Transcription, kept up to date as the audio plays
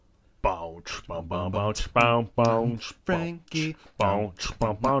Frankie Muniz.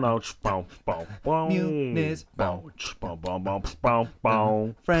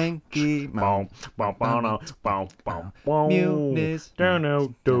 Frankie Muniz.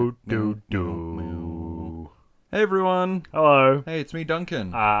 Hey everyone. Hello. Hey, it's me,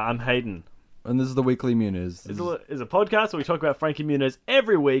 Duncan. I'm Hayden. And this is the Weekly Muniz. It's a podcast where we talk about Frankie Muniz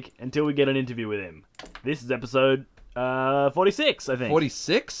every week until we get an interview with him. This is episode 46, I think.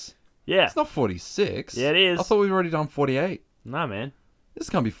 46? Yeah. It's not 46. Yeah, it is. I thought we'd already done 48. Nah, man. This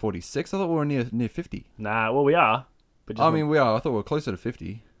can't be 46. I thought we were near 50. Nah, well, we are. But I mean, we are. I thought we were closer to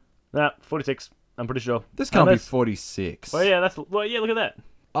 50. Nah, 46. I'm pretty sure. This can't be 46. Well, yeah, look at that.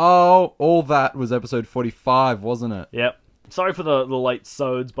 Oh, all that was episode 45, wasn't it? Yep. Sorry for the late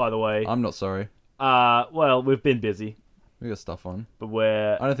sods, by the way. I'm not sorry. Well, we've been busy. We got stuff on. But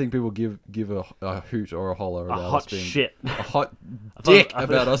we're... I don't think people give a hoot or a holler about us being... shit. A hot dick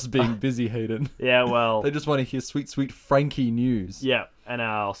about us being busy, Hayden. Yeah, well... They just want to hear sweet, sweet Frankie news. Yeah, and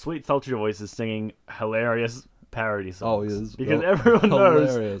our sweet, sultry voices singing hilarious parody songs. Oh, yes. Because everyone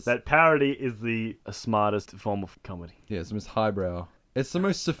knows hilarious. that parody is the smartest form of comedy. Yeah, it's the most highbrow. It's the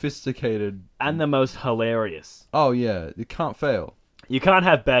most sophisticated... And the most hilarious. Oh, yeah. It can't fail. You can't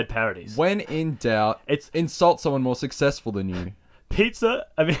have bad parodies. When in doubt, insult someone more successful than you. Pizza?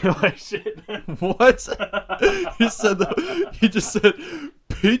 I mean, wait, shit. What? You just said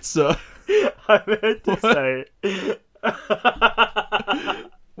pizza. I meant to say...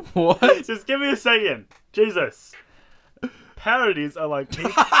 What? Just give me a second. Jesus. Parodies are like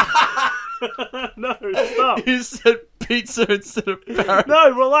pizza. No, stop. You said pizza instead of parody.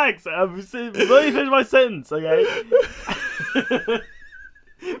 No, relax. Let me finish my sentence, okay?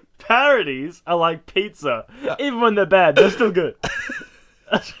 Parodies are like pizza. Even when they're bad, they're still good.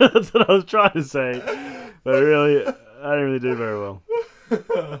 That's what I was trying to say. But really, I didn't really do very well.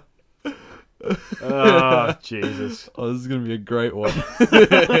 Oh, Jesus. Oh, this is going to be a great one. Let's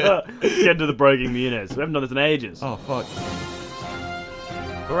get into the Breaking Muniz. We haven't done this in ages. Oh, fuck.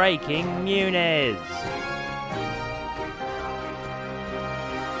 Breaking Muniz.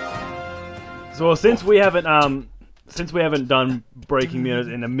 So since we haven't done Breaking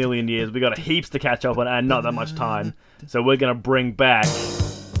Muniz in a million years, we got heaps to catch up on and not that much time. So we're gonna bring back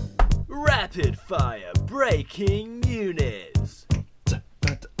Rapid Fire Breaking Muniz.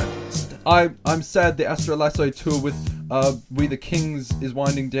 I'm sad the Astro Lasso tour with We the Kings is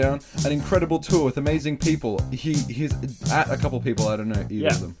winding down. An incredible tour with amazing people. He's at a couple people, I don't know either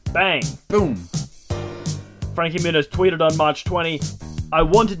of them. Bang. Boom. Frankie Muniz tweeted on March 20, I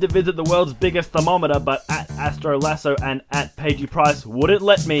wanted to visit the world's biggest thermometer, but at Astro Lasso and at Pagey Price wouldn't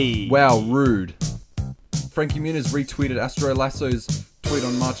let me. Wow, rude. Frankie Muniz retweeted Astro Lasso's tweet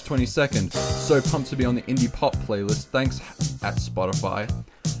on March 22nd. So pumped to be on the indie pop playlist. Thanks at Spotify.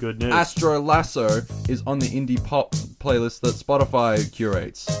 Good news. Astro Lasso is on the indie pop playlist that Spotify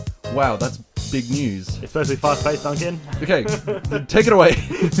curates. Wow, that's big news. Especially fast-paced, Duncan. Okay, take it away.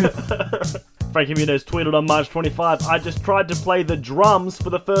 Frankie Muniz tweeted on March 25, I just tried to play the drums for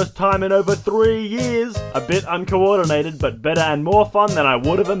the first time in over 3 years. A bit uncoordinated, but better and more fun than I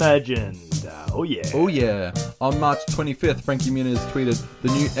would have imagined. Oh yeah. Oh yeah. On March 25th, Frankie Muniz tweeted, the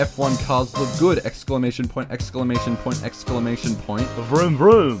new F1 cars look good! Exclamation point, exclamation point, exclamation point. Vroom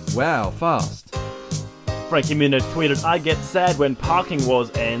vroom. Wow, fast. Frankie Muniz tweeted, I get sad when parking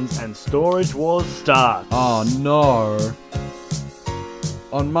wars ends and storage wars starts. Oh no.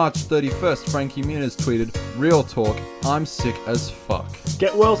 On March 31st, Frankie Muniz tweeted, real talk, I'm sick as fuck.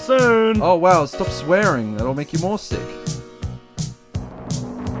 Get well soon. Oh wow, stop swearing, that'll make you more sick.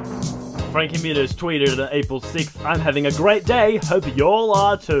 Frankie Muniz tweeted on April 6th, I'm having a great day, hope y'all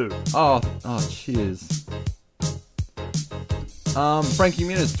are too. Oh, cheers. Frankie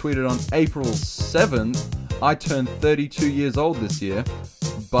Muniz tweeted on April 7th, I turned 32 years old this year,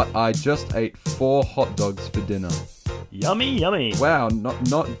 but I just ate 4 hot dogs for dinner. Yummy, yummy. Wow,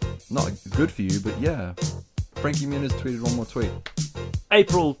 not good for you, but yeah. Frankie Muniz tweeted one more tweet.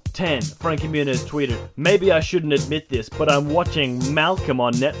 April 10, Frankie Muniz tweeted, maybe I shouldn't admit this, but I'm watching Malcolm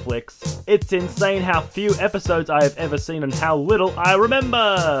on Netflix. It's insane how few episodes I have ever seen and how little I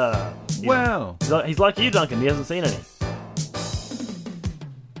remember. Wow. He's like you, Duncan. He hasn't seen any.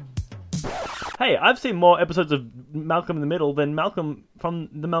 Hey, I've seen more episodes of Malcolm in the Middle than Malcolm from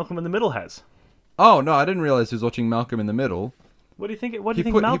the Malcolm in the Middle has. Oh, no, I didn't realize he was watching Malcolm in the Middle. What do you think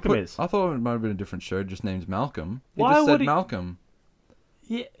Malcolm is? I thought it might have been a different show just named Malcolm. He Why just would said he... Malcolm.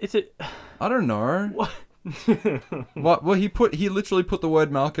 Yeah, is it... I don't know. What? What? Well, he literally put the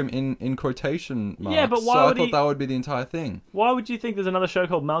word Malcolm in quotation marks. Yeah, but why so would I thought he... that would be the entire thing. Why would you think there's another show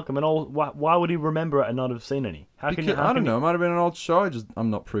called Malcolm and all? Why would he remember it and not have seen any? I don't know. It might have been an old show.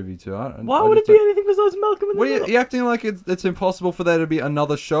 I'm not privy to. Why would it be anything besides Malcolm in the Middle? You're acting like it's impossible for there to be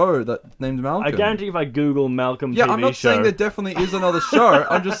another show that named Malcolm. I guarantee if I Google Malcolm Yeah, TV I'm not show... saying there definitely is another show.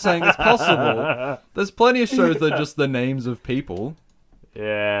 I'm just saying it's possible. There's plenty of shows that are just the names of people.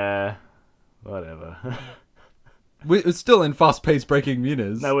 Yeah, whatever. It's still in fast-paced breaking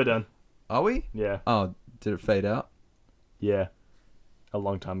news. No, we're done. Are we? Yeah. Oh, did it fade out? Yeah. A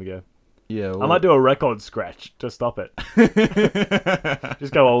long time ago. Yeah. Well... I might do a record scratch to stop it.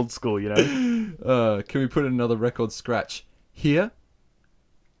 Just go old school, you know? Can we put another record scratch here?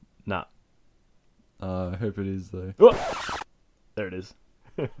 Nah. I hope it is, though. Oh! There it is.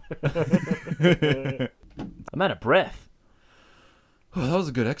 I'm out of breath. Oh, that was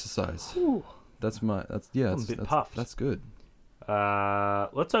a good exercise. Ooh. That's puffed. That's good.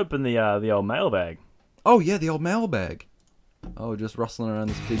 Let's open the old mailbag. Oh yeah, the old mailbag. Oh, just rustling around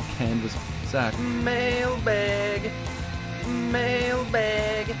this big canvas sack. Mailbag,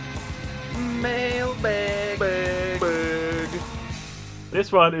 mailbag, mailbag, bag.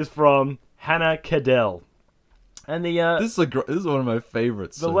 This one is from Hannah Cadell, and the this is one of my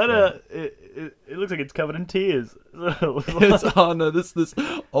favorites. The letter it looks like it's covered in tears. This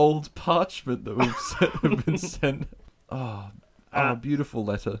old parchment that we've been sent. Oh, beautiful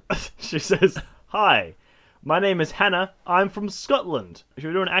letter. She says, "Hi, my name is Hannah. I'm from Scotland." Should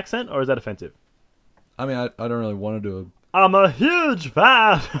we do an accent, or is that offensive? I mean, I don't really want to do I'm a huge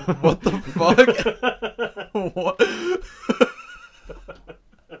fan. What the fuck? What?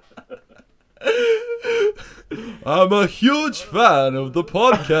 I'm a huge fan of the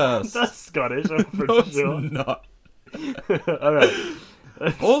podcast. That's Scottish, I'm pretty sure. It's not. Alright.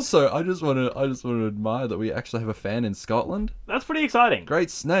 Also, I just want to admire that we actually have a fan in Scotland. That's pretty exciting. Great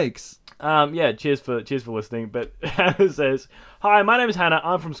snakes. Yeah, cheers for listening. But Hannah says, "Hi, my name is Hannah.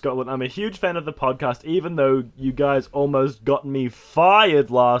 I'm from Scotland. I'm a huge fan of the podcast, even though you guys almost got me fired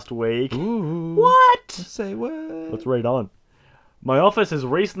last week." Ooh. What? Say what? Let's read on. "My office has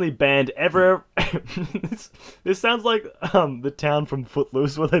recently banned this sounds like the town from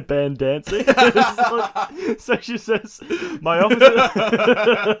Footloose where they ban dancing. So she says, my office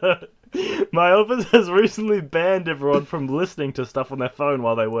has recently banned everyone from listening to stuff on their phone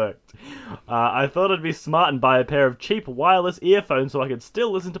while they worked. I thought it'd be smart and buy a pair of cheap wireless earphones so I could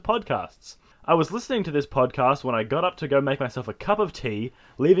still listen to podcasts. I was listening to this podcast when I got up to go make myself a cup of tea,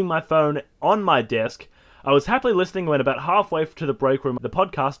 leaving my phone on my desk. I was happily listening when about halfway to the break room, the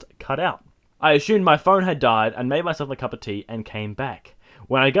podcast cut out. I assumed my phone had died and made myself a cup of tea and came back.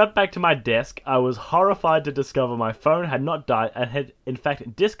 When I got back to my desk, I was horrified to discover my phone had not died and had in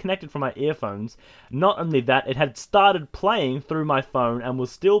fact disconnected from my earphones. Not only that, it had started playing through my phone and was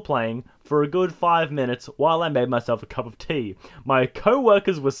still playing for a good 5 minutes while I made myself a cup of tea. My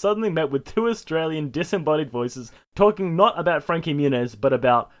co-workers were suddenly met with two Australian disembodied voices talking not about Frankie Muniz but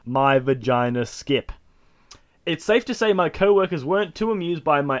about my vagina skip. It's safe to say my co-workers weren't too amused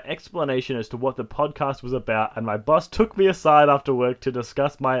by my explanation as to what the podcast was about, and my boss took me aside after work to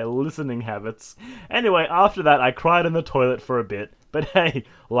discuss my listening habits. Anyway, after that I cried in the toilet for a bit, but hey,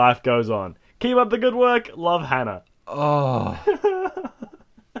 life goes on. Keep up the good work, love, Hannah. Oh.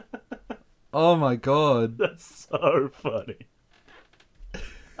 Oh my god. That's so funny.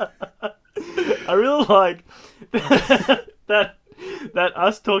 I really like that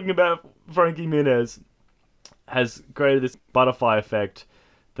us talking about Frankie Muniz has created this butterfly effect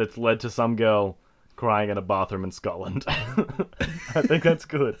that's led to some girl crying in a bathroom in Scotland. I think that's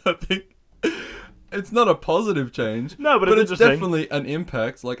good. I think it's not a positive change. No, but it's definitely an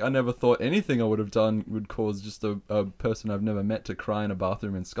impact. Like, I never thought anything I would have done would cause just a person I've never met to cry in a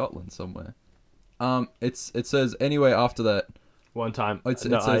bathroom in Scotland somewhere. It says, anyway, after that... One time... It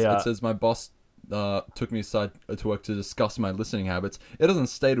says my boss took me aside to work to discuss my listening habits. It doesn't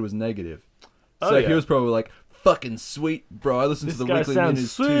state it was negative. So he was probably like, fucking sweet, bro. I listen to the weekly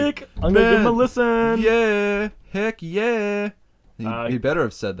news too. Sick. I'm gonna give him a listen. Yeah, heck yeah. He better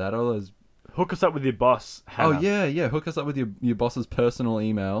have said that. Otherwise, hook us up with your boss, Hannah. Oh yeah. Hook us up with your boss's personal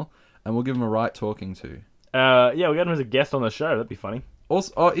email, and we'll give him a right talking to. Yeah, we'll get him as a guest on the show. That'd be funny.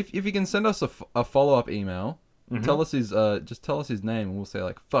 Also, if you can send us a follow up email, tell us his tell us his name, and we'll say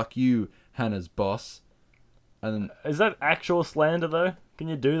like, "Fuck you, Hannah's boss." And is that actual slander though? Can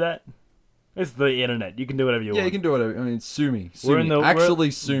you do that? It's the internet. You can do whatever you want. Yeah, you can do whatever. I mean, sue me. Sue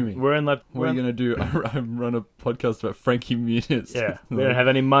me. Sue me. We're in like... What are you going to do? I run a podcast about Frankie Muniz. Yeah, we don't have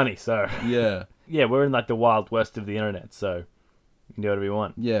any money, so... Yeah. Yeah, we're in like the wild west of the internet, so... We can do whatever we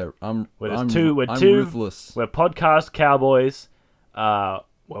want. Yeah, I'm ruthless. We're podcast cowboys. We're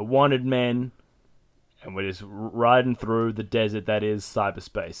wanted men. And we're just riding through the desert that is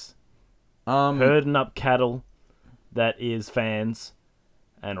cyberspace. Herding up cattle that is fans.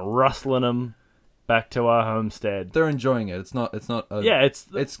 And rustling them back to our homestead. They're enjoying it. It's not. It's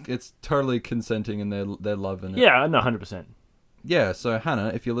totally consenting and they're loving it. Yeah, no, 100%. Yeah. So Hannah,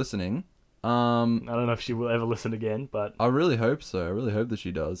 if you're listening, I don't know if she will ever listen again, but I really hope so. I really hope that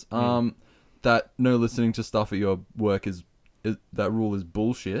she does. That no listening to stuff at your work is that rule is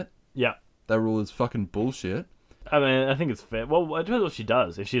bullshit. Yeah, that rule is fucking bullshit. I mean, I think it's fair. Well, it depends what she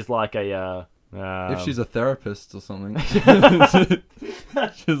does. If she's like a if she's a therapist or something, she's listening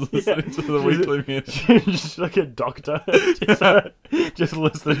to the weekly minute. She's like a doctor, just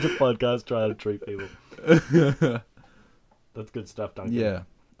listening to podcasts, trying to treat people. That's good stuff, Duncan. Yeah.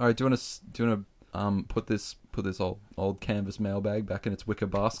 All right. Do you want to put this old canvas mailbag back in its wicker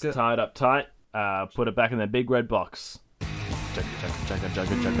basket? It's tied up tight. Put it back in the big red box.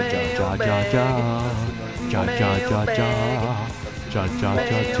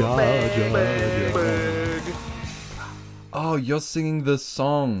 Oh, you're singing the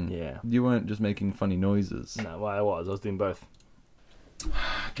song. Yeah. You weren't just making funny noises. No, well, I was doing both.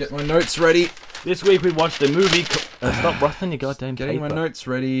 Get my notes ready. This week we watched a movie. Stop rustling your goddamn Getting paper. my notes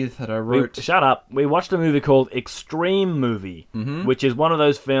ready that I wrote. Shut up. We watched a movie called Extreme Movie, which is one of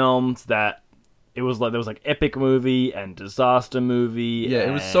those films that it was like there was like epic movie and disaster movie. Yeah,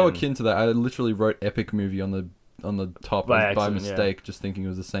 it was so akin to that. I literally wrote epic movie on the top by mistake, just thinking it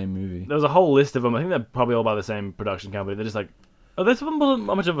was the same movie. There was a whole list of them. I think they're probably all by the same production company. They're just like, oh, this one wasn't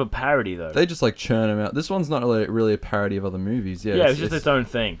much of a parody though. They just like churn them out. This one's not really a parody of other movies. Yeah, it's just its own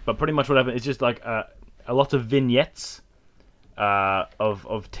thing. But pretty much what happened is just like a lot of vignettes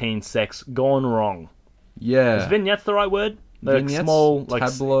of teen sex gone wrong. Yeah, is vignettes the right word? They're vignettes, like small, like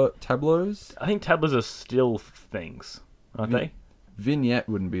tableaus. I think tableaus are still things, aren't they? Vignette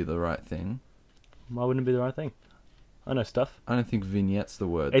wouldn't be the right thing. Why wouldn't it be the right thing? I know stuff. I don't think vignette's the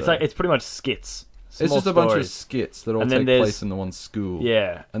word. It's like it's pretty much skits. It's just a bunch of skits that all take place in the one school.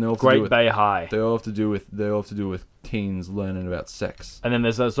 Yeah, and they all Great Bay High. They all have to do with teens learning about sex. And then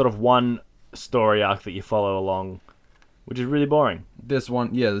there's a sort of one story arc that you follow along, which is really boring. This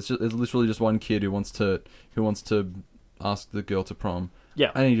one, yeah, it's literally just one kid who wants to ask the girl to prom.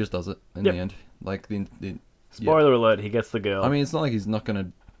 Yeah, and he just does it in the end. Like the spoiler alert, he gets the girl. I mean, it's not like he's not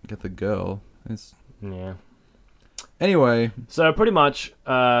gonna get the girl. Yeah. Anyway, so pretty much,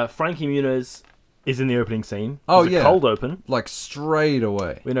 Frankie Muniz is in the opening scene. Oh, yeah. Cold open. Like, straight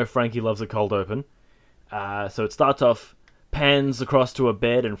away. We know Frankie loves a cold open. So it starts off, pans across to a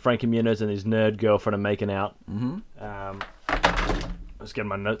bed, and Frankie Muniz and his nerd girlfriend are making out. Let's get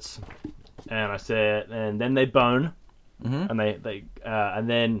my notes. And I said, and then they bone. And and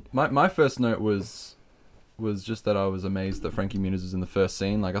then... My first note was just that I was amazed that Frankie Muniz was in the first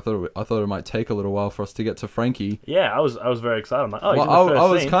scene. Like I thought it might take a little while for us to get to Frankie. Yeah, I was very excited. I'm like, oh, he's in the first I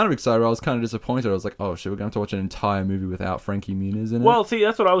was scene. kind of excited. I was kind of disappointed. I was like, oh shit, we're going to have to watch an entire movie without Frankie Muniz in it. Well, see,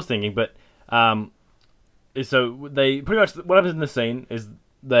 that's what I was thinking. But so they pretty much what happens in the scene is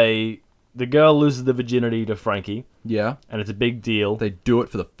the girl loses the virginity to Frankie. Yeah, and it's a big deal. They do it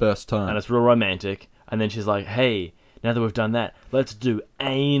for the first time, and it's real romantic. And then she's like, hey. Now that we've done that, let's do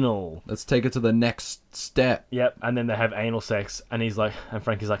anal. Let's take it to the next step. Yep, and then they have anal sex, and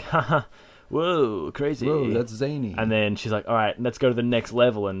Frankie's like, haha, whoa, crazy. Whoa, that's zany. And then she's like, all right, let's go to the next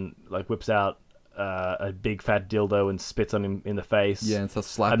level, and like whips out a big fat dildo and spits on him in the face. Yeah, and starts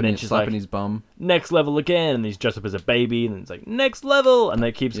slapping his bum. Next level again, and he's dressed up as a baby, and then it's like next level, and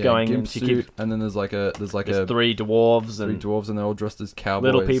they keeps going. And and then there's three dwarves, and they're all dressed as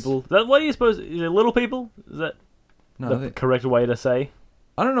cowboys. Little people. What do you suppose? Is it little people? Is that? No, the correct way to say?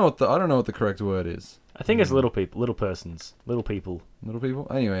 I don't know what the correct word is. I think it's little people, little persons, little people. Little people?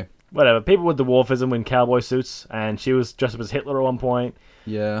 Anyway. Whatever. People with dwarfism in cowboy suits, and she was dressed up as Hitler at one point.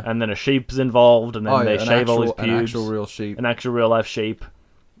 Yeah. And then a sheep's involved, and then they shave all his pubes. An actual real sheep. An actual real life sheep.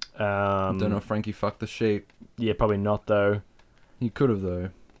 Don't know if Frankie fucked the sheep. Yeah, probably not, though. He could have, though.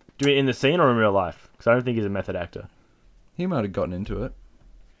 Do you mean in the scene or in real life? Because I don't think he's a method actor. He might have gotten into it.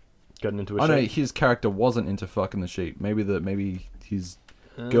 Gotten into a sheep? I know his character wasn't into fucking the sheep. Maybe his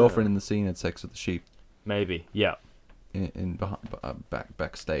girlfriend in the scene had sex with the sheep. Maybe, yeah.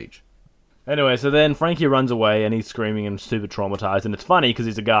 Backstage. Anyway, so then Frankie runs away and he's screaming and super traumatized, and it's funny because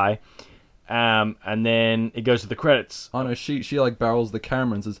he's a guy. And then it goes to the credits. Oh no, she like barrels the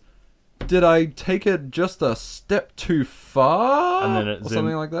camera and says, "Did I take it just a step too far?" And then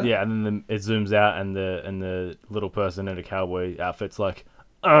something like that. Yeah, and then it zooms out and the little person in a cowboy outfit's like,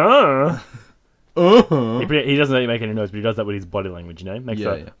 and He doesn't make any noise, but he does that with his body language, you know? Makes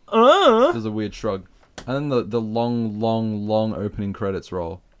There's a weird shrug. And then the long opening credits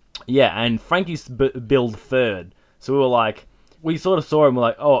roll. Yeah, and Frankie's billed third. So we were like, we sort of saw him, we're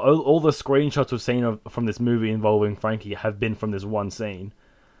like, oh, all the screenshots we've seen from this movie involving Frankie have been from this one scene.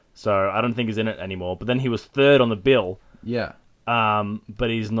 So I don't think he's in it anymore. But then he was third on the bill. Yeah. But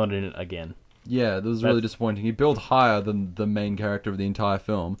he's not in it again. Yeah, that was really disappointing. He billed higher than the main character of the entire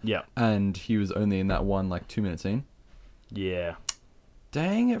film. Yeah. And he was only in that one, 2-minute scene. Yeah.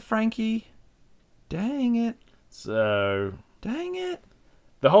 Dang it, Frankie. Dang it. So... Dang it.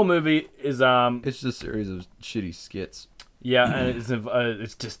 The whole movie is... It's just a series of shitty skits. Yeah, and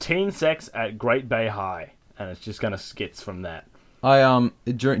it's just teen sex at Great Bay High. And it's just kind of skits from that.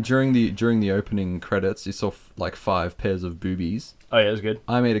 During the opening credits, you saw 5 pairs of boobies. Oh yeah, it was good.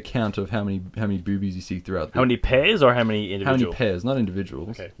 I made a count of how many boobies you see throughout. How many pairs or how many individuals? How many pairs, not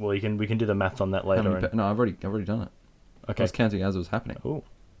individuals. Okay, well we can do the math on that later. No, I've already done it. Okay, I was counting as it was happening. Ooh,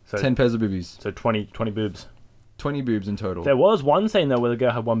 so 10 pairs of boobies. So 20 boobs. 20 boobs in total. There was one scene though where the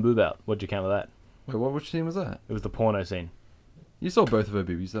girl had one boob out. What'd you count with that? Wait, which scene was that? It was the porno scene. You saw both of her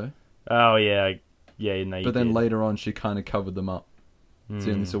boobies though. Oh yeah, yeah. No, you but then did. Later on, she kind of covered them up. So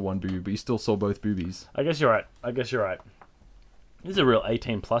you only saw one boob, but you still saw both boobies. I guess you're right. This is a real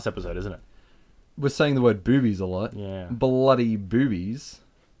 18+ episode, isn't it? We're saying the word boobies a lot. Yeah. Bloody boobies.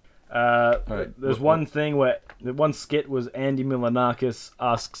 Right. There's one thing where the one skit was Andy Milonakis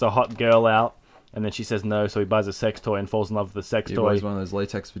asks a hot girl out, and then she says no, so he buys a sex toy and falls in love with the sex toy. He buys one of those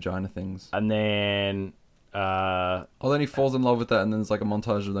latex vagina things. And then... then he falls in love with that, and then there's a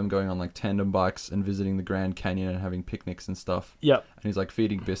montage of them going on tandem bikes and visiting the Grand Canyon and having picnics and stuff. Yep. And he's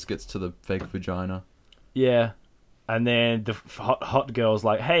feeding biscuits to the fake vagina. Yeah. And then the hot girl's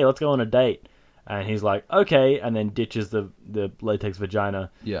like, hey, let's go on a date. And he's like, okay, and then ditches the latex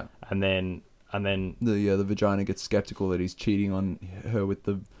vagina. Yeah. And then the vagina gets skeptical that he's cheating on her with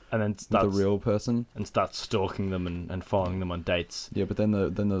the real person, and starts stalking them and following them on dates. Yeah, but then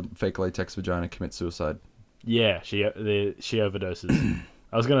the fake latex vagina commits suicide. Yeah, she overdoses.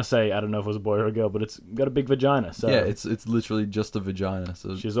 I was gonna say I don't know if it was a boy or a girl, but it's got a big vagina. So yeah, it's literally just a vagina.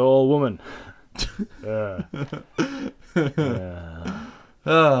 So she's all woman. Also,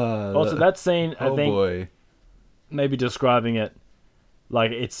 that scene, I think, maybe describing it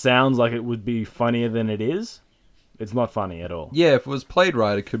it sounds like it would be funnier than it is. It's not funny at all. Yeah, if it was played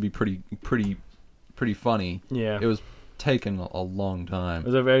right, it could be pretty funny. Yeah, it was taken a long time. It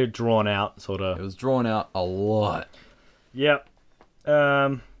was a very drawn out sort of. It was drawn out a lot. Yep. It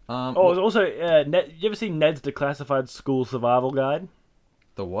was also you ever seen Ned's Declassified School Survival Guide?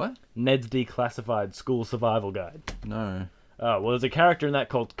 The what? Ned's Declassified School Survival Guide. No. Oh, well, there's a character in that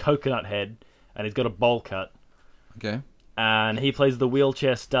called Coconut Head, and he's got a bowl cut. Okay. And he plays the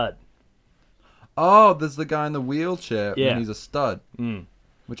wheelchair stud. Oh, there's the guy in the wheelchair yeah. and he's a stud.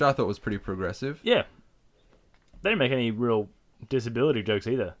 Which I thought was pretty progressive. Yeah. They didn't make any real disability jokes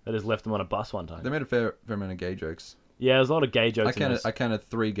either. They just left him on a bus one time. They made a fair amount of gay jokes. Yeah, there's a lot of gay jokes I counted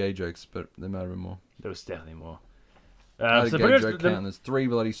 3 gay jokes, but there might have been more. There was definitely more. I had a gay joke count. There's 3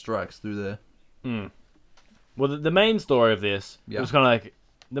 bloody strikes through there. Well, the main story of this, it was kind of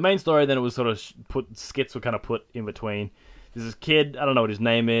the main story, then it was sort of skits were kind of put in between. There's this kid, I don't know what his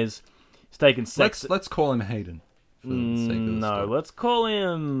name is. He's taking sex. Let's call him Hayden. For the sake of the story. Let's call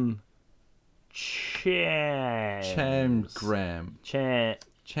him Chanstagram.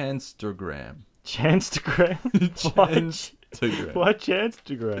 Chanstagram? What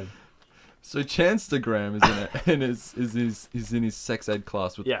Chanstagram? So Chanstagram is in it, is in his sex ed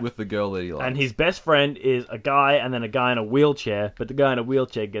class with the girl that he likes. And his best friend is a guy and then a guy in a wheelchair, but the guy in a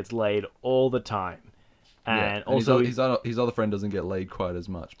wheelchair gets laid all the time. And also his other friend doesn't get laid quite as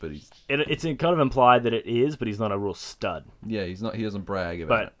much, but it's kind of implied that it is, but he's not a real stud. Yeah, he's not. He doesn't brag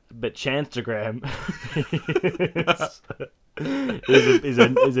about it. But Chanstagram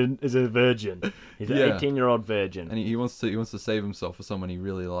is a virgin. He's an 18-year-old virgin, and he wants to save himself for someone he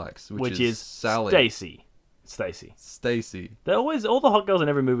really likes, which is Sally. Stacy. They're always all the hot girls in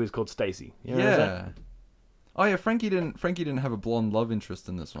every movie is called Stacy. You know Oh yeah, Frankie didn't have a blonde love interest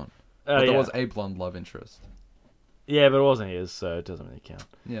in this one. But there was a blonde love interest. Yeah, but it wasn't his, so it doesn't really count.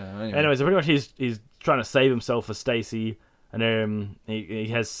 Yeah. Anyway, so pretty much he's trying to save himself for Stacy, and he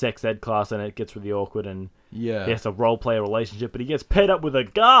has sex ed class, and it gets really awkward, and he has to role play a relationship, but he gets paired up with a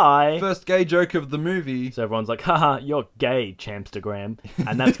guy. Thefirst gay joke of the movie. So everyone's like, haha, you're gay, Champstagram.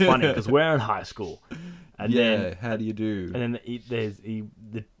 And that's funny, because we're in high school. And then, how do you do? And then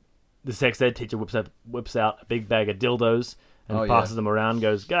the sex ed teacher whips out a big bag of dildos, and passes them around.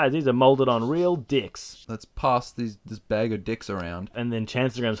 Goes, guys, these are molded on real dicks. Let's pass this bag of dicks around. And then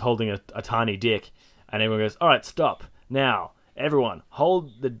Chancellorgram's holding a tiny dick, and everyone goes, all right, stop now. Everyone,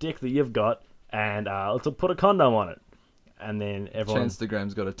 hold the dick that you've got, and let's put a condom on it. And then everyone...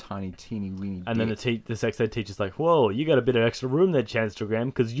 Chancellorgram's got a tiny, teeny, weeny And dick. then the sex ed teacher's like, whoa, you got a bit of extra room there, Chancellorgram,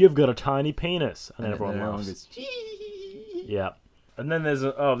 because you've got a tiny penis. And then everyone laughs. Goes, yeah. And then there's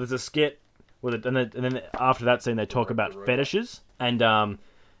a skit with it, and then after that scene they talk about fetishes. And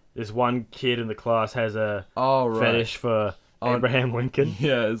this one kid in the class has a fetish for Abraham Lincoln.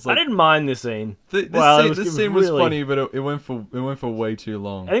 Yeah, it's like, I didn't mind this scene. This scene was funny, but it went for way too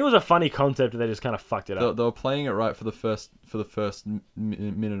long. I think it was a funny concept, and they just kind of fucked it up. They were playing it right for the first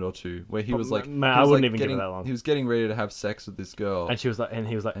minute or two, where he was like, I wouldn't even give it that long. He was getting ready to have sex with this girl, and he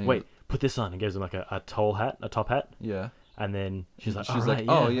was like, wait, put this on, and gives him like a top hat. Yeah. And then she's like,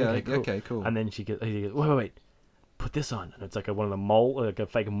 okay, cool. And then he goes, wait, put this on, and it's like one of the mole, like a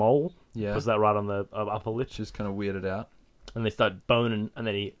fake mole. Yeah. Puts that right on the upper lip. She's kind of weirded out. And they start boning, and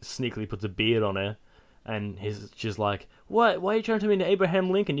then he sneakily puts a beard on her, and she's like, "What? Why are you trying to turn me into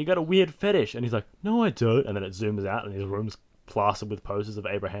Abraham Lincoln? You got a weird fetish." And he's like, "No, I don't." And then it zooms out, and his room's plastered with posters of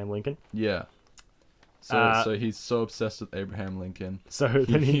Abraham Lincoln. Yeah. So he's so obsessed with Abraham Lincoln. So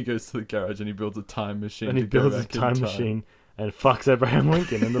then he goes to the garage and he builds a time machine. And he builds a time machine and fucks Abraham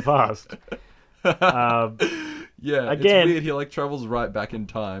Lincoln in the past. Yeah, again, it's weird. He like travels right back in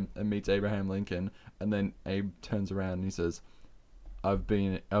time and meets Abraham Lincoln, and then Abe turns around and he says, "I've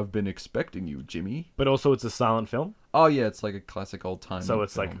been expecting you, Jimmy." But also, it's a silent film. Oh yeah, it's like a classic old time. So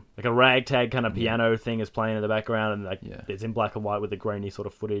it's film. like a ragtag kind of piano thing is playing in the background, and it's in black and white with the grainy sort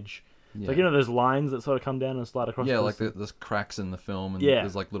of footage. Yeah. Like, those lines that sort of come down and slide across. Yeah, like there's cracks in the film, and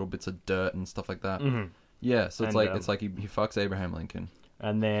there's like little bits of dirt and stuff like that. Mm-hmm. Yeah, so it's like he fucks Abraham Lincoln,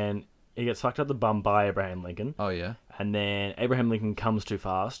 and then he gets fucked up the bum by Abraham Lincoln. Oh yeah. And then Abraham Lincoln comes too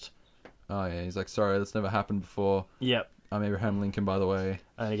fast. Oh yeah, he's like, "Sorry, that's never happened before." Yep. I'm Abraham Lincoln, by the way.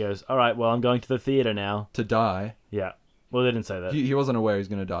 And he goes, "All right, well, I'm going to the theater now." To die. Yeah. Well, they didn't say that. He wasn't aware he was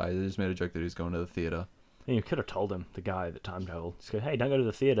going to die. They just made a joke that he was going to the theater. And you could have told him, the guy that time traveled. Just go, "Hey, don't go to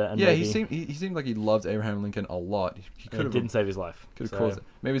the theater." And yeah, he seemed like he loved Abraham Lincoln a lot. He could have didn't save his life. Could have caused it.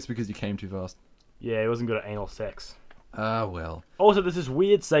 Maybe it's because he came too fast. Yeah, he wasn't good at anal sex. Ah, well. Also, there's this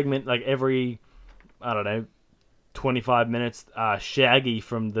weird segment, like every, I don't know, 25 minutes, Shaggy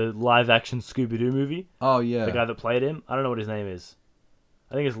from the live-action Scooby-Doo movie. Oh, yeah. The guy that played him. I don't know what his name is.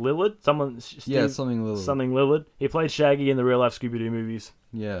 I think it's Lillard. Something Lillard. Something Lillard. He played Shaggy in the real-life Scooby-Doo movies.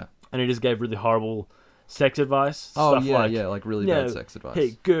 Yeah. And he just gave really horrible sex advice. Oh, stuff like really bad sex advice.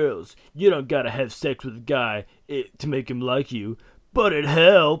 Hey, girls, you don't gotta have sex with a guy to make him like you, but it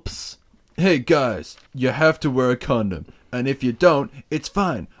helps. Hey, guys, you have to wear a condom. And if you don't, it's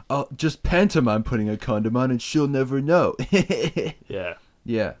fine. I'll just pantomime putting a condom on and she'll never know. Yeah.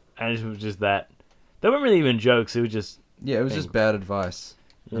 Yeah. And it was just that. They weren't really even jokes. It was just... Yeah, it was just bad advice.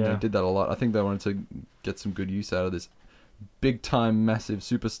 And Yeah. they did that a lot. I think they wanted to get some good use out of this big-time, massive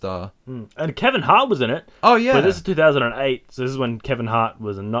superstar. And Kevin Hart was in it. Oh, yeah. But this is 2008, so this is when Kevin Hart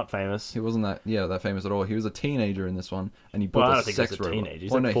was not famous. He wasn't that famous at all. He was a teenager in this one, and he built I a don't think sex he's a robot. teenager.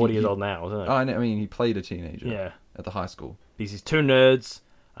 He's like 40 years old now, isn't he? Oh, I mean, he played a teenager. Yeah. At the high school. These two nerds,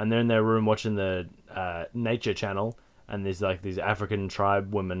 and they're in their room watching the Nature Channel, and there's like these African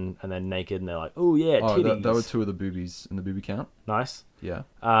tribe women, and they're naked, and they're like, "Oh yeah, titties." That were two of the boobies in the booby count. Nice. Yeah.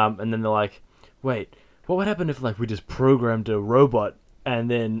 And then they're like, "Wait, what would happen if like we just programmed a robot and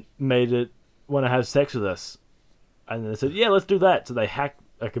then made it want to have sex with us?" And they said, "Yeah, let's do that." So they hack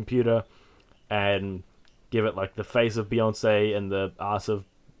a computer and give it like the face of Beyonce and the ass of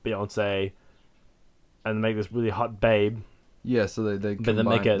Beyonce, and make this really hot babe. Yeah, so they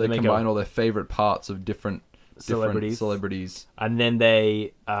combine, they combine all their favorite parts of different celebrities, and then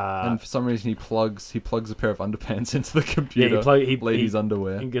they and for some reason he plugs a pair of underpants into the computer. Ladies'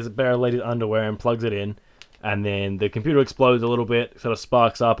 underwear. He gets a pair of ladies' underwear and plugs it in, and then the computer explodes a little bit, sort of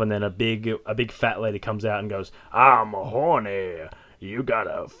sparks up, and then a big fat lady comes out and goes, "I'm horny. You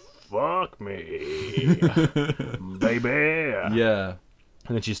gotta fuck me, baby." Yeah.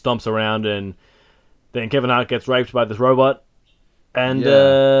 And then she stomps around, and then Kevin Hart gets raped by this robot, and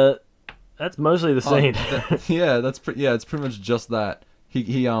that's mostly the scene. It's pretty much just that.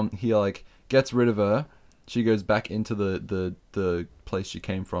 He like gets rid of her. She goes back into the place she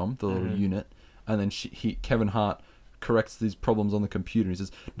came from, the little unit, and then Kevin Hart corrects these problems on the computer. And he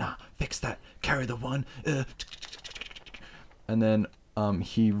says, "Nah, fix that. Carry the one." And then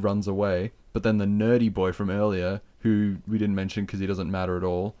he runs away. But then the nerdy boy from earlier, who we didn't mention because he doesn't matter at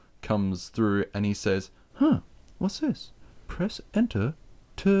all, comes through and he says, "Huh, what's this? Press enter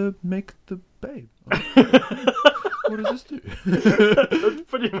to make the babe." what does this do? That's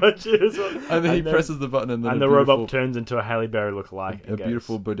pretty much it as well. And then he presses the button, and then the robot turns into a Halle Berry lookalike. a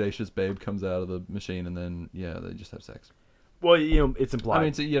beautiful, bodacious babe comes out of the machine, and then they just have sex. Well, it's implied. I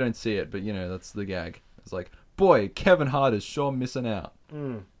mean, so you don't see it, but that's the gag. It's like, boy, Kevin Hart is sure missing out.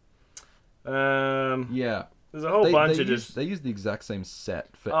 Yeah. There's a whole bunch of just... They use the exact same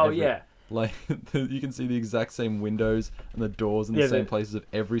set for Like, you can see the exact same windows and the doors in the same places of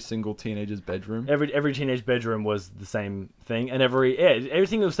every single teenager's bedroom. Every teenage bedroom was the same thing, and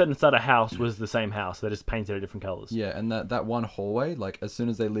everything that was set inside a house was the same house. They just painted it different colors. Yeah, and that one hallway, like, as soon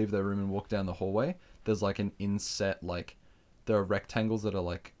as they leave their room and walk down the hallway, there's, like, an inset, like, there are rectangles that are,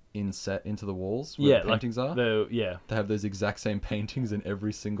 like, inset into the walls where the paintings are. They have those exact same paintings in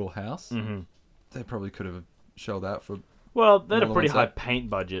every single house. Mm-hmm. They probably could have shelled out for... Well, they had a pretty high paint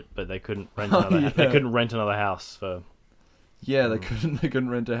budget, but they couldn't rent another. They couldn't rent another house for. Yeah, they couldn't. They couldn't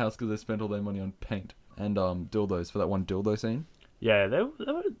rent a house because they spent all their money on paint and dildos for that one dildo scene. Yeah,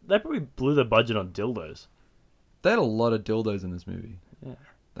 they probably blew their budget on dildos. They had a lot of dildos in this movie. Yeah,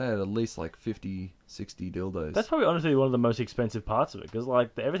 they had at least like 50, 60 dildos. That's probably honestly one of the most expensive parts of it because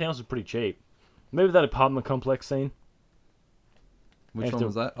like everything else was pretty cheap. Maybe that apartment complex scene. Which one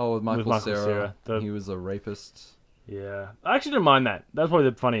was that? Oh, with Michael Cera. He was a rapist. Yeah, I actually didn't mind that. That was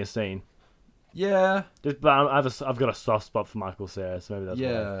probably the funniest scene. Yeah, but I've got a soft spot for Michael Cera, so maybe that's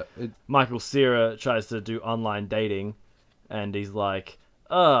why. Michael Cera tries to do online dating, and he's like,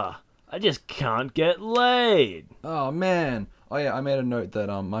 I just can't get laid. Oh man. Oh yeah, I made a note that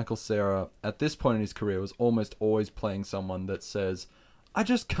Michael Cera at this point in his career was almost always playing someone that says, "I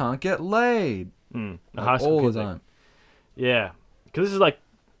just can't get laid." All the time. Yeah, because this is like,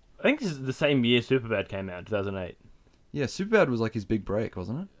 I think this is the same year Superbad came out, 2008. Yeah, Superbad was like his big break,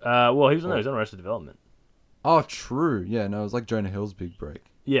 wasn't it? Well, he was on Arrested Development. Oh, true. Yeah, no, it was like Jonah Hill's big break.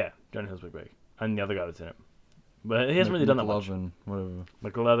 Yeah, Jonah Hill's big break. And the other guy that's in it. But he hasn't really done that much. Whatever.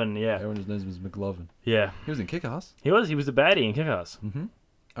 McLovin, yeah. Everyone just knows him as McLovin. Yeah. He was in Kick-Ass. He was a baddie in Kick-Ass. Mm-hmm.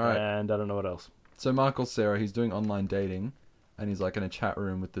 All right. And I don't know what else. So Michael Cera, he's doing online dating, and he's like in a chat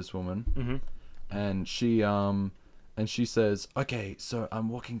room with this woman. Mm-hmm. And she says, "Okay, so I'm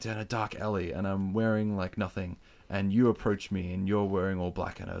walking down a dark alley, and I'm wearing like nothing. And you approach me, and you're wearing all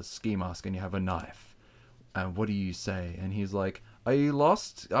black and a ski mask, and you have a knife. And what do you say?" And he's like, "Are you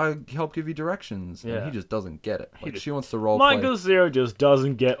lost? I help give you directions." Yeah. And he just doesn't get it. Like, she wants to role play. Michael Cera just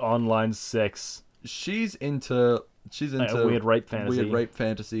doesn't get online sex. She's into like a weird rape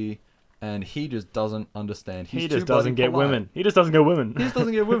fantasy. And he just doesn't understand. He just doesn't get women. He just doesn't get women.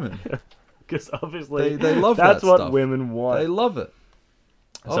 Because obviously, they love that's that what stuff. Women want. They love it.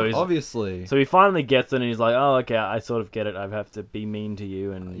 So obviously. So he finally gets it, and he's like, "Oh, okay, I sort of get it. I have to be mean to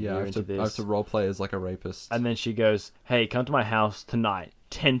you, and I have to roleplay as like a rapist." And then she goes, "Hey, come to my house tonight,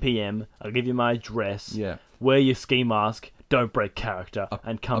 10 p.m. I'll give you my address. Yeah. Wear your ski mask. Don't break character,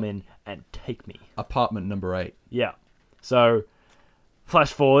 and come in and take me." Apartment number 8. Yeah. So,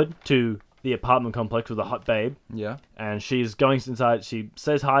 flash forward to the apartment complex with a hot babe. Yeah. And she's going inside. She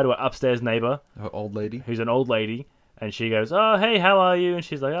says hi to her upstairs neighbor. Her old lady. Who's an old lady. And she goes, "Oh, hey, how are you?" And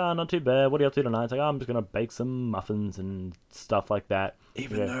she's like, "Oh, not too bad. What are you up to tonight?" It's like, "Oh, I'm just going to bake some muffins and stuff like that."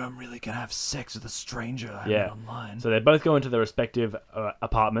 Even though I'm really going to have sex with a stranger I met online. So they both go into their respective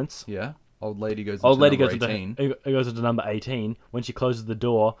apartments. Yeah. Old lady goes into number 18. When she closes the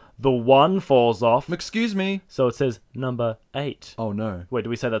door, the 1 falls off. Excuse me. So it says number 8. Oh, no. Wait, did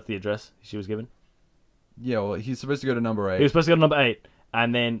we say that's the address she was given? Yeah, well, he's supposed to go to number 8. He was supposed to go to number 8.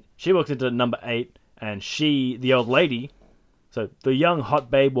 And then she walks into number 8. And the old lady, so the young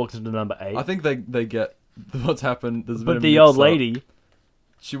hot babe walks into number 8. I think they get what's happened. But the old lady,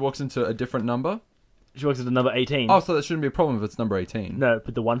 she walks into a different number. She walks into number 18. Oh, so that shouldn't be a problem if it's number 18. No,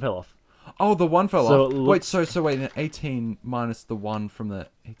 but the 1 fell off. Oh, the 1 fell off. Wait, so wait, 18 minus the 1 from the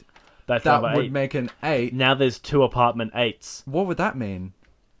 18. That would make an 8. Now there's 2 apartment 8s. What would that mean?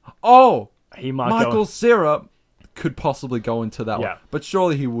 Oh, Michael Cera could possibly go into that one. But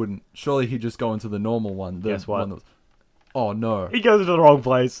surely he wouldn't. Surely he'd just go into the normal one. Guess what? Oh, no. He goes into the wrong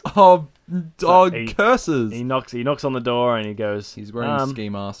place. Oh, curses. He knocks on the door and he goes... He's wearing a ski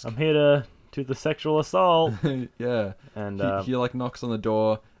mask. "I'm here to do the sexual assault." Yeah. And he like knocks on the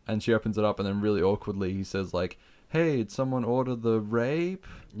door and she opens it up and then really awkwardly he says like, "Hey, did someone order the rape?"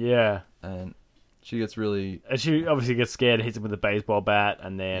 Yeah. And she gets really... And she obviously gets scared and hits him with a baseball bat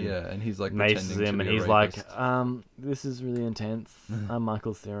and then... Yeah, and he's like maces him and he's like, "This is really intense. I'm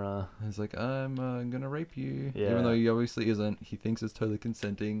Michael Cera." He's like, "I'm gonna rape you." Yeah. Even though he obviously isn't. He thinks it's totally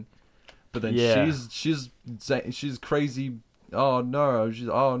consenting. But then she's crazy. Oh no, she's...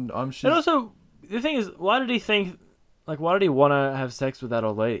 And also, the thing is, why did he want to have sex with that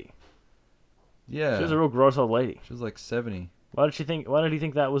old lady? Yeah. She was a real gross old lady. She was like 70. Why did he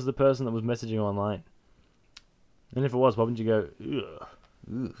think that was the person that was messaging online? And if it was, why wouldn't you go, ugh,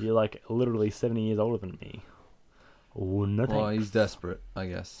 Ugh. you're like literally 70 years older than me? Oh, no Well, thanks. he's desperate, I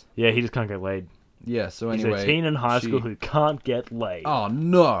guess. Yeah, he just can't get laid. Yeah, so He's anyway... a teen in high school who can't get laid. Oh,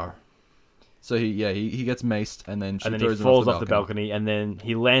 no! So he gets maced, and then she and then throws he him falls off the balcony, and then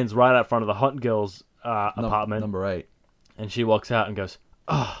he lands right out front of the hot girl's apartment. Number 8. And she walks out and goes,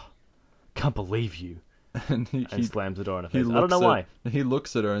 oh, can't believe you. And he slams the door in her face. I don't looks know why. He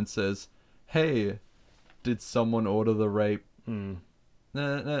looks at her and says, "Hey, did someone order the rape?" Nah,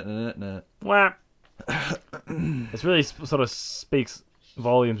 nah, nah, nah. Wah. This really sort of speaks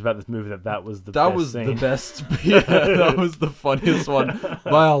volumes about this movie that was the best scene. The best. Yeah, that was the funniest one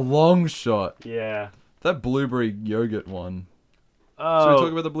by a long shot. Yeah. That blueberry yogurt one. Oh. Should we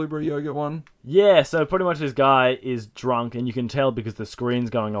talk about the blueberry yogurt one? Yeah, so pretty much this guy is drunk, and you can tell because the screen's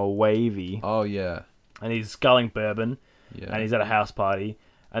going all wavy. Oh, yeah. And he's sculling bourbon, Yeah. and he's at a house party.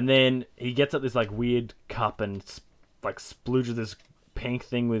 And then he gets at this like weird cup and like splooges this pink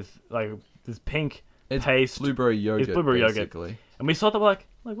thing with like this pink paste. Blueberry yogurt. It's blueberry basically. yogurt. And we saw that, we're like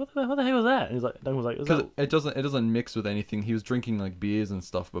what the heck was that? And he's like, Duncan was like, because it doesn't mix with anything. He was drinking like beers and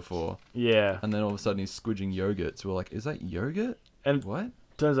stuff before. Yeah. And then all of a sudden he's squidging yogurt. So we're like, is that yogurt? And what?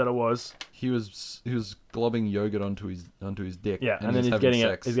 Turns out it was. He was globbing yogurt onto his dick. Yeah, and then he's getting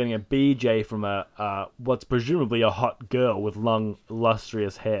sex. he's getting a BJ from a what's presumably a hot girl with long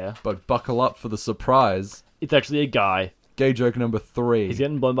lustrous hair. But buckle up for the surprise. It's actually a guy. Gay joke number 3. He's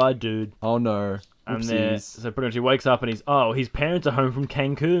getting blown by a dude. Oh no. And then, so pretty much he wakes up and his parents are home from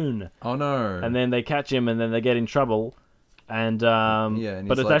Cancun. Oh no. And then they catch him and then they get in trouble. And and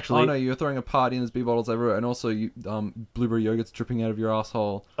but he's it's like, actually, oh no, you're throwing a party and there's beer bottles everywhere, and also you blueberry yogurt's dripping out of your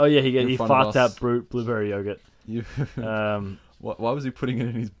asshole. Oh yeah, he farts front of out blueberry yogurt. You, Why why was he putting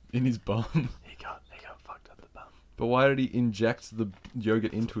it in his bum? He got fucked up the bum. But why did he inject the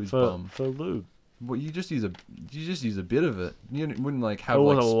yogurt into his bum? For lube. Well, you just use a bit of it. You wouldn't like have It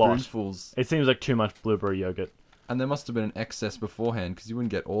was like a lot. spoonfuls. It seems like too much blueberry yogurt. And there must have been an excess beforehand because you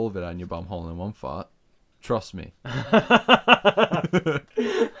wouldn't get all of it out in your bum hole in one fart. Trust me. I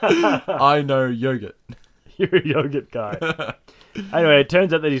know yogurt. You're a yogurt guy. Anyway, it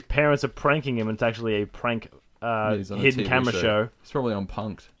turns out that his parents are pranking him, and it's actually a prank He's on a hidden TV camera show. He's probably on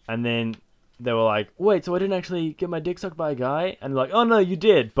Punk'd. And then they were like, wait, so I didn't actually get my dick sucked by a guy? And they're like, oh no, you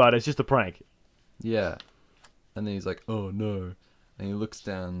did, but it's just a prank. Yeah. And then he's like, oh no. And he looks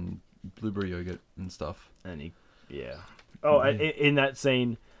down blueberry yogurt and stuff. And in that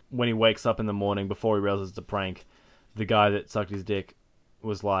scene, when he wakes up in the morning before he realizes it's a prank, the guy that sucked his dick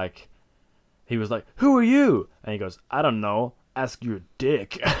was like, who are you? And he goes, I don't know, ask your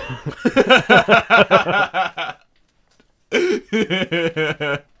dick.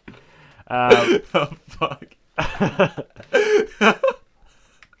 Oh fuck.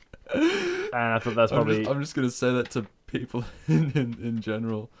 And I thought that's probably... I'm just gonna say that to people in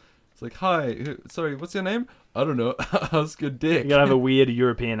general. It's like, hi, sorry, what's your name? I don't know. Ask your dick. You gotta have a weird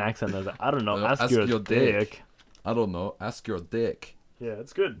European accent. Like, I don't know. Ask your dick. I don't know. Ask your dick. Yeah,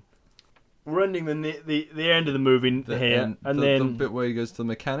 it's good. We're ending the end of the movie here, and then the bit where he goes to the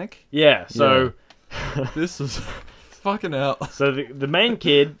mechanic. Yeah. So this is fucking hell. So the main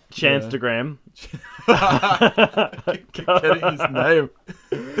kid, Chanstagram, getting his name,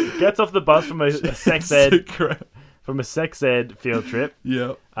 gets off the bus from a sex ed field trip.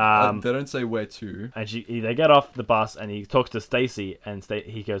 Yeah. They don't say where to. And they get off the bus and he talks to Stacy and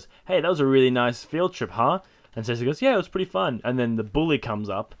he goes, "Hey, that was a really nice field trip, huh?" And Stacy goes, "Yeah, it was pretty fun." And then the bully comes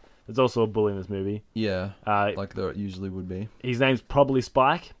up. There's also a bully in this movie. Yeah. Like there usually would be. His name's probably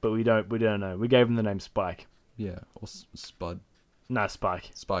Spike, but we don't know. We gave him the name Spike. Yeah, or Spud. No,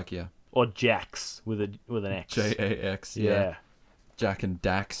 Spike. Spike, yeah. Or Jax with an X. Jax, yeah. Jack and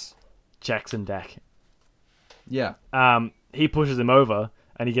Dax. Jax and Dak. Yeah. He pushes him over,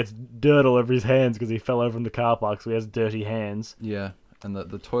 and he gets dirt all over his hands because he fell over in the car park, so he has dirty hands. Yeah, and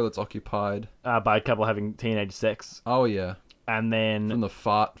the toilet's occupied. By a couple having teenage sex. Oh, yeah. And then... From the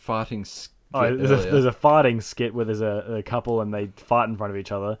farting skit there's a farting skit where there's a couple and they fart in front of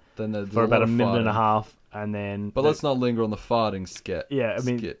each other for about a minute and a half, and then... But let's not linger on the farting skit. Yeah, I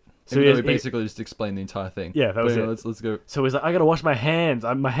mean... Skit. So he basically just explained the entire thing. Yeah, that was it. Let's go. So he's like, I gotta wash my hands.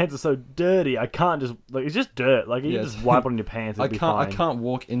 My hands are so dirty. I can't just... Like, it's just dirt. Like, you can just wipe it on your pants and be fine. I can't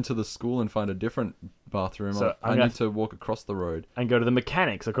walk into the school and find a different bathroom. So I need to walk across the road. And go to the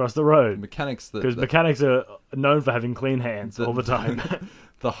mechanics across the road. Because mechanics are known for having clean hands all the time.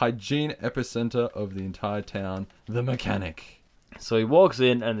 The hygiene epicenter of the entire town. The mechanic. So he walks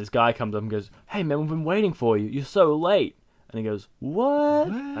in and this guy comes up and goes, "Hey man, we've been waiting for you. You're so late." And he goes, what?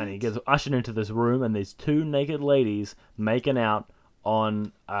 And he gets ushered into this room, and there's 2 naked ladies making out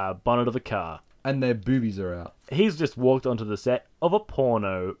on a bonnet of a car. And their boobies are out. He's just walked onto the set of a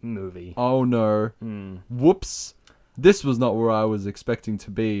porno movie. Oh no. Whoops. This was not where I was expecting to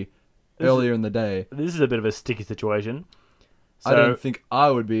be earlier in the day. This is a bit of a sticky situation. So, I don't think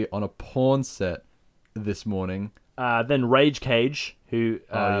I would be on a porn set this morning. Then Rage Cage, who...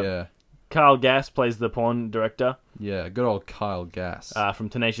 yeah. Kyle Gass plays the porn director. Yeah, good old Kyle Gass. From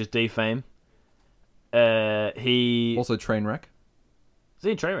Tenacious D fame. He... Also Trainwreck. Is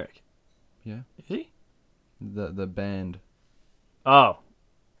he in Trainwreck? Yeah. Is he? The band. Oh.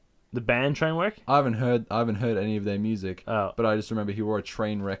 The band Trainwreck? I haven't heard any of their music. Oh. But I just remember he wore a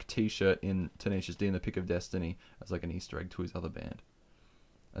Trainwreck t-shirt in Tenacious D and the Pick of Destiny as like an Easter egg to his other band.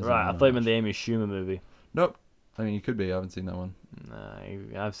 Right, I thought he meant the Amy Schumer movie. Nope. I mean, he could be. I haven't seen that one.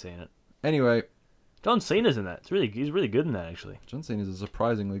 No, I've seen it. Anyway, John Cena's in that. He's really good in that, actually. John Cena's a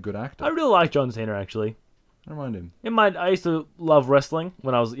surprisingly good actor. I really like John Cena, actually. I don't mind him. I used to love wrestling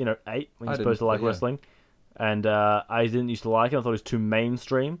when I was, 8, when you're supposed to like yeah. wrestling. And I didn't used to like him. I thought he was too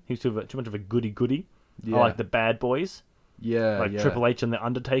mainstream. He was too much of a goody-goody. Yeah. I like the bad boys. Yeah, Like Triple H and The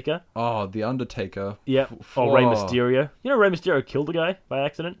Undertaker. Oh, The Undertaker. Yeah. Or Rey Mysterio. You know Rey Mysterio killed a guy by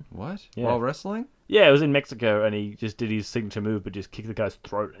accident? What? Yeah. While wrestling? Yeah, it was in Mexico, and he just did his signature move, but just kicked the guy's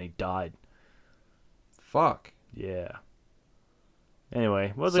throat, and he died. Fuck. Yeah.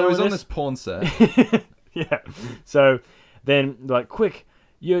 Anyway, So he's on this porn set. Yeah. So then, like, quick,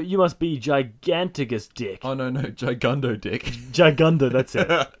 you must be Giganticus Dick. Oh, no, Gigundo Dick. Gigundo, that's it.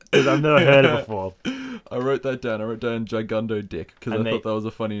 'Cause I've never heard it before. I wrote that down. I wrote down Gigundo Dick because I thought that was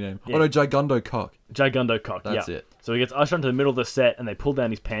a funny name. Yeah. Oh, no, Gigundo Cock. Gigundo Cock, That's it. So he gets ushered into the middle of the set, and they pull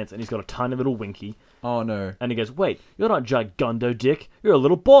down his pants, and he's got a tiny little winky. Oh, no. And he goes, wait, you're not Gigundo Dick, you're a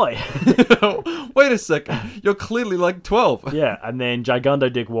little boy. Wait a second. You're clearly like 12. Yeah, and then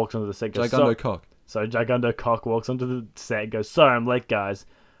Gigundo Dick walks onto the set. Goes, Gigundo Cock. So Gigundo Cock walks onto the set and goes, sorry, I'm late, guys.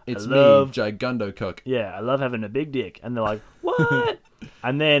 It's me, Gigundo Cock. Yeah, I love having a big dick. And they're like, what?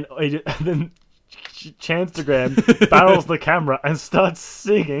 and then Chanstagram barrels the camera and starts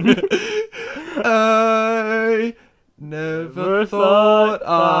singing. I never thought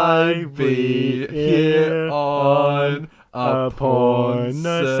I'd be here on a porn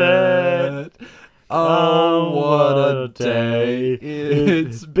set. Oh, what a day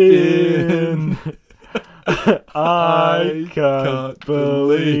it's been. I can't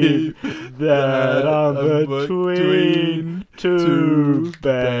believe that I'm between 2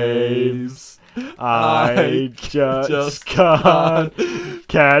 babes. I just can't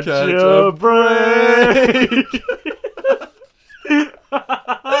catch a break.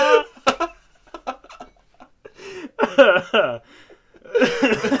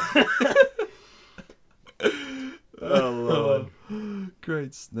 Oh Lord!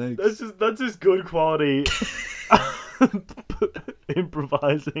 Great snakes. That's just good quality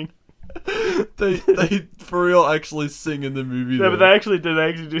improvising. They for real actually sing in the movie. Yeah, but they actually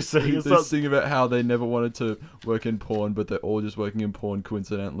do sing. They sing about how they never wanted to work in porn, but they're all just working in porn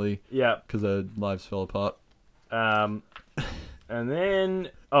coincidentally. Yeah, because their lives fell apart. And then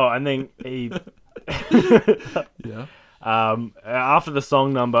he. Yeah. After the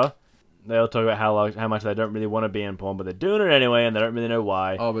song number, they all talk about how much they don't really want to be in porn, but they're doing it anyway, and they don't really know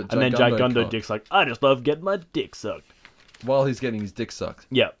why. Oh, but and then Gigundo Dick's like, I just love getting my dick sucked. While he's getting his dick sucked.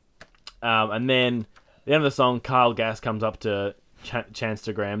 Yeah. And then at the end of the song, Kyle Gass comes up to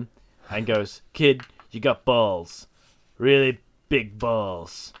Chanstagram and goes, "Kid, you got balls. Really big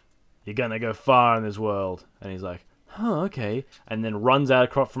balls. You're gonna go far in this world." And he's like, "Oh, okay." And then runs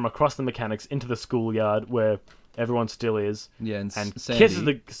out from across the mechanics into the schoolyard where everyone still is. Yeah, and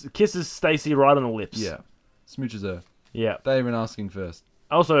kisses Stacy right on the lips. Yeah. Smooches her. Yeah. They even asking first.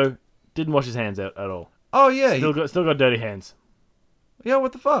 Also, didn't wash his hands out at all. Oh, yeah. Still got dirty hands. Yeah,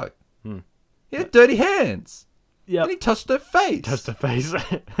 what the fuck? He had dirty hands. Yeah. And he touched her face.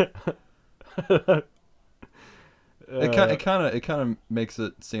 It kind of makes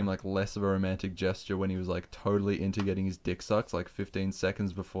it seem like less of a romantic gesture when he was like totally into getting his dick sucked like 15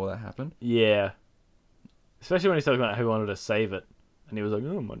 seconds before that happened. Yeah. Especially when he's talking about how he wanted to save it. And he was like,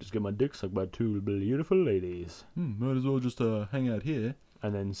 "Oh, I might just get my dick sucked by 2 beautiful ladies. Might as well just hang out here."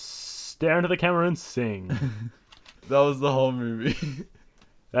 And then stare into the camera and sing. That was the whole movie.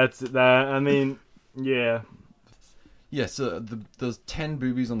 That's that. I mean, yeah. Yeah, so there's 10 pairs of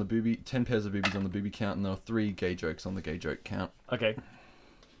boobies on the boobie count, and there were 3 gay jokes on the gay joke count. Okay.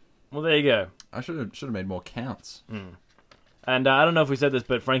 Well, there you go. I should have made more counts. And I don't know if we said this,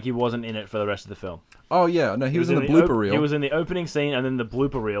 but Frankie wasn't in it for the rest of the film. Oh yeah, no, he was in the blooper reel. He was in the opening scene and then the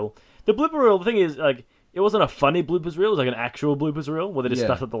blooper reel. The blooper reel, the thing is, like, It wasn't a funny bloopers reel. It was like an actual bloopers reel where they just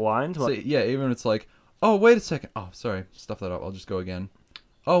stuffed up the lines. So, yeah, even it's like, oh, wait a second. Oh, sorry. Stuff that up. I'll just go again.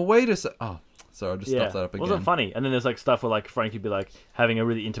 Oh, wait a sec. Oh, sorry. I'll just stuff that up again. It wasn't funny. And then there's like stuff where like Frank would be like having a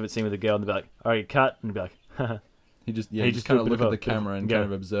really intimate scene with a girl and they'd be like, all right, cut. And he'd be like, haha. He just kind of look at the camera and kind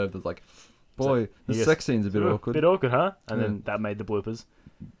of observe that, like, boy, the sex scene's a bit awkward. Bit awkward, huh? And then that made the bloopers.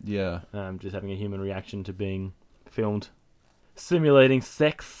 Yeah. Just having a human reaction to being filmed. Simulating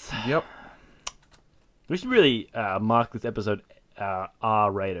sex. Yep. We should really mark this episode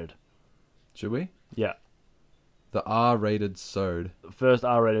R-rated. Should we? Yeah. The R-rated sode. First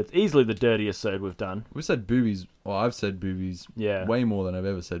R-rated. It's easily the dirtiest sode we've done. We said boobies. Well, I've said boobies way more than I've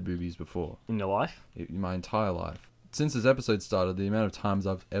ever said boobies before. In your life? In my entire life. Since this episode started, the amount of times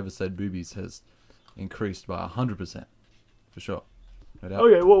I've ever said boobies has increased by 100%. For sure. No doubt,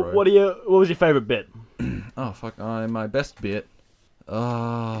 okay, well, what was your favourite bit? Oh, fuck. My best bit.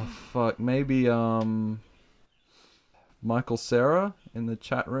 Oh, fuck. Maybe, Michael Cera in the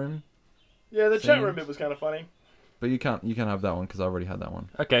chat room. Yeah, the chat room bit was kind of funny. But you can't have that one because I already had that one.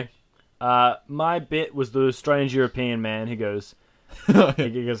 Okay. My bit was the strange European man who goes,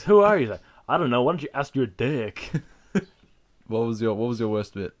 he goes, who are you? He's like, I don't know. Why don't you ask your dick? What was your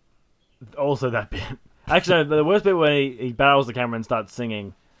worst bit? Also that bit. Actually, no, the worst bit when he barrels the camera and starts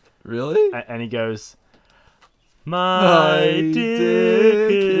singing. Really? And he goes, my dick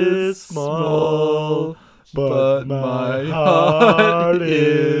is small, but my heart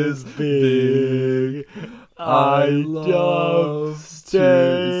is big. I love Stacy,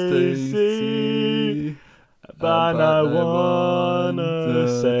 but I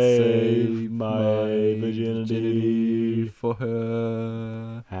wanna save my virginity for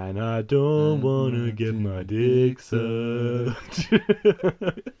her, and I don't wanna get my dick sucked.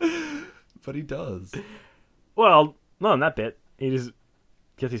 But he does. Well, not in that bit. He just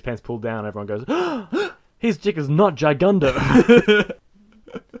gets his pants pulled down. Everyone goes, his dick is not gigundo.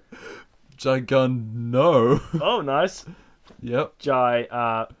 Gigundo. Oh, nice. Yep.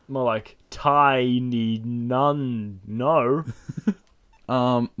 More like tiny none. No.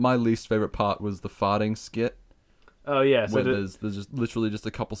 My least favorite part was the farting skit. Oh yeah, so where there's just literally just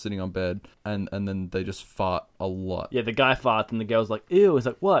a couple sitting on bed, and then they just fart a lot. Yeah, the guy farts and the girl's like, ew. It's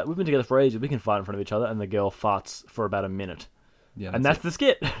like, what? We've been together for ages. We can fart in front of each other. And the girl farts for about a minute. Yeah, and that's the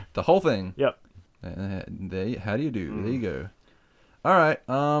skit. The whole thing. Yep. How do you do? There you go. All right.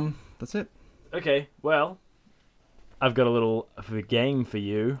 That's it. Okay. Well, I've got a little of a game for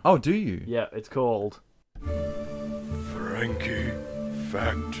you. Oh, do you? Yeah, it's called Frankie,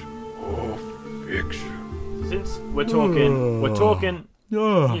 Fact or Fiction. Since we're talking.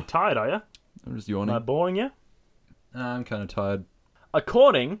 You're tired, are you? I'm just yawning. Am I boring you? I'm kind of tired.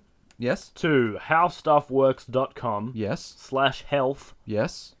 According Yes. to howstuffworks.com Yes. /health,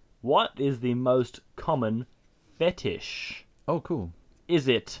 Yes. what is the most common fetish? Oh, cool. Is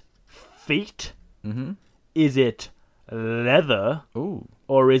it feet? Mm-hmm. Is it leather? Ooh.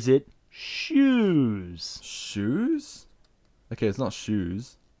 Or is it shoes? Shoes? Okay, it's not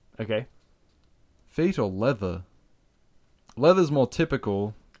shoes. Okay. Feet or leather? Leather's more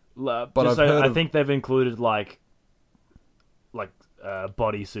typical. But I think they've included like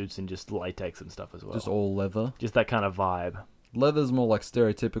bodysuits and just latex and stuff as well. Just all leather. Just that kind of vibe. Leather's more like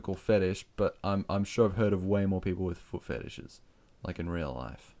stereotypical fetish, but I'm sure I've heard of way more people with foot fetishes, like in real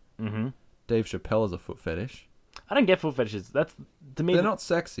life. Mm-hmm. Dave Chappelle has a foot fetish. I don't get foot fetishes. That's to me. They're not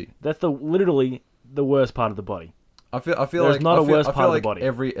sexy. That's literally the worst part of the body. I feel There's like not a worse I part feel of the like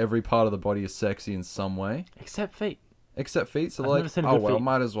body. every part of the body is sexy in some way, Except feet. except feet. So I've like, never seen a oh good well, feet.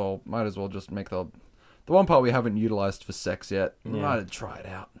 might as well just make the one part we haven't utilized for sex yet. Yeah. Might try it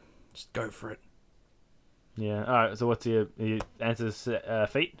out. Just go for it. Yeah. All right. So what's your answers?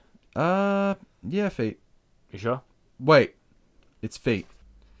 Feet. Yeah, feet. You sure? Wait, it's feet.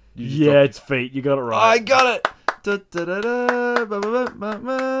 It's feet. You got it right. I got it. Da, da, da, da, ba, ba, ba, ba,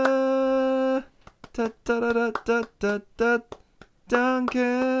 ba. Da, da, da, da, da, da, da.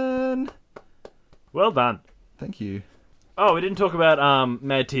 Duncan. Well done. Thank you. Oh, we didn't talk about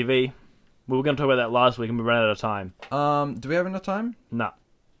Mad TV. We were going to talk about that last week and we ran out of time. Do we have enough time? No.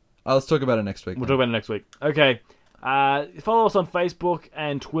 Let's talk about it next week. We'll talk about it next week. Okay. Follow us on Facebook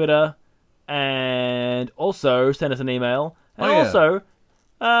and Twitter, and also send us an email. And also,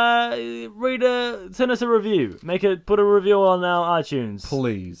 send us a review. Put a review on our iTunes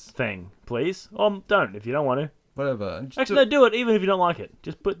Please. thing, please. Or don't if you don't want to. Whatever. Actually, do it even if you don't like it.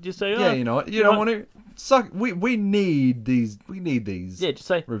 Just say, yeah, you know what? You don't want to suck. We need these. We need these. Yeah, just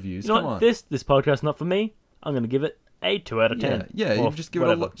say reviews. You know Come what? on. This podcast not for me. I'm going to give it a 2 out of 10. Yeah. Or You just give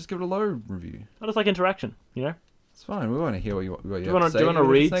whatever. it a low review. I just like interaction. You know. It's fine. We want to hear what you Do you have to say. want to even if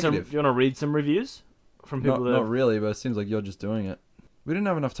read it's some? Do negative. you want to read some reviews? from people that. Not really, but it seems like you're just doing it. We didn't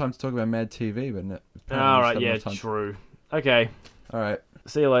have enough time to talk about Mad TV, but All right, yeah, true. Okay. All right.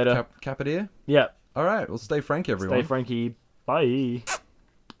 See you later. Cap it here? Yeah. All right. Well, stay Frank, everyone. Stay Frankie. Bye.